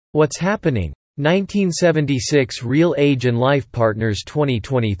What's Happening? 1976 Real Age and Life Partners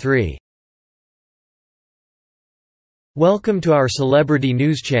 2023. Welcome to our celebrity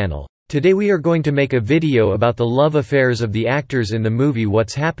news channel. Today we are going to make a video about the love affairs of the actors in the movie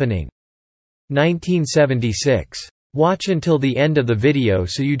What's Happening? 1976. Watch until the end of the video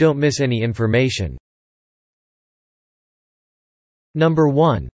so you don't miss any information. Number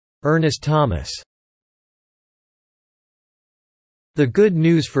 1. Ernest Thomas. The good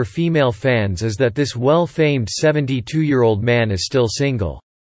news for female fans is that this well-famed 72-year-old man is still single.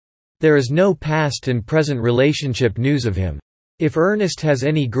 There is no past and present relationship news of him. If Ernest has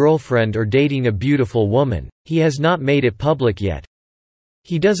any girlfriend or dating a beautiful woman, he has not made it public yet.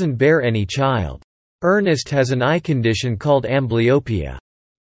 He doesn't bear any child. Ernest has an eye condition called amblyopia.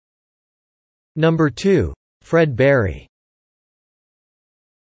 Number 2. Fred Berry.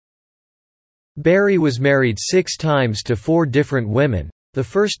 Berry was married 6 times to 4 different women, the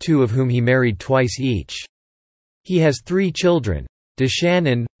first 2 of whom he married twice each. He has 3 children,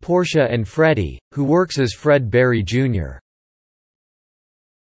 DeShannon, Portia and Freddie, who works as Fred Berry Jr.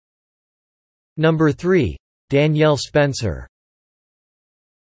 Number 3. Danielle Spencer.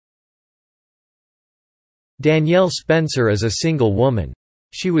 Danielle Spencer is a single woman.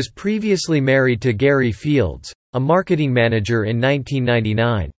 She was previously married to Gary Fields, a marketing manager in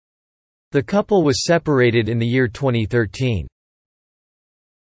 1999. The couple was separated in the year 2013.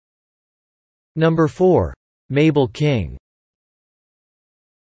 Number 4. Mabel King.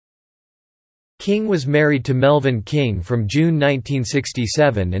 King was married to Melvin King from June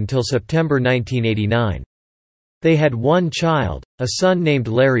 1967 until September 1989. They had 1 child, a son named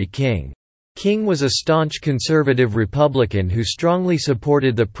Larry King. King was a staunch conservative Republican who strongly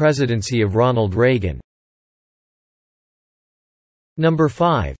supported the presidency of Ronald Reagan. Number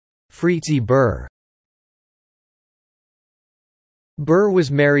 5. Fritzi Burr. Burr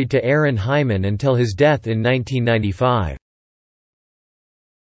was married to Aaron Hyman until his death in 1995.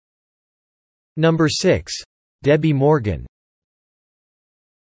 Number 6. Debbie Morgan.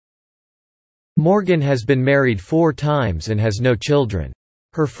 Morgan has been married 4 times and has no children.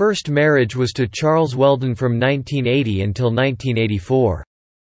 Her first marriage was to Charles Weldon from 1980 until 1984.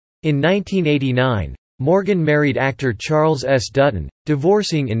 In 1989, Morgan married actor Charles S. Dutton,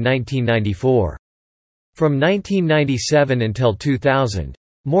 divorcing in 1994. From 1997 until 2000,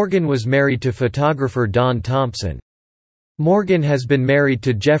 Morgan was married to photographer Don Thompson. Morgan has been married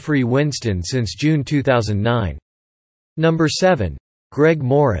to Jeffrey Winston since June 2009. Number 7. Greg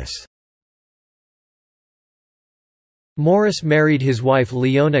Morris. Morris married his wife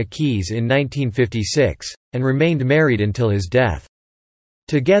Leona Keys in 1956, and remained married until his death.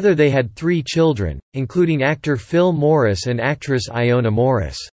 Together they had 3 children, including actor Phil Morris and actress Iona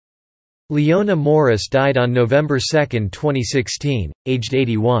Morris. Leona Morris died on November 2, 2016, aged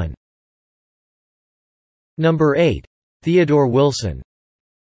 81. Number 8. Theodore Wilson.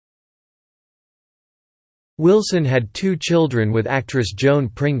 Wilson had 2 children with actress Joan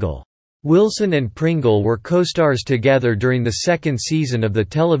Pringle. Wilson and Pringle were co-stars together during the 2nd season of the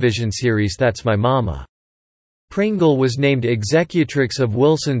television series That's My Mama. Pringle was named executrix of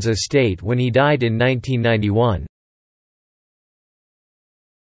Wilson's estate when he died in 1991.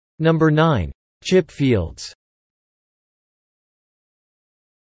 Number 9. Chip Fields.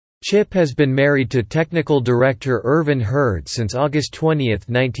 Chip has been married to technical director Irvin Hurd since August 20,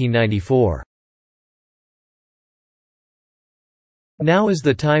 1994. Now is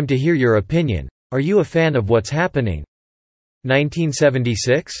the time to hear your opinion. Are you a fan of What's Happening?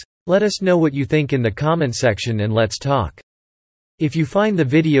 1976? Let us know what you think in the comment section and let's talk. If you find the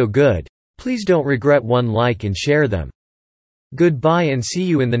video good, please don't regret one like and share them. Goodbye and see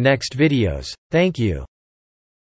you in the next videos. Thank you.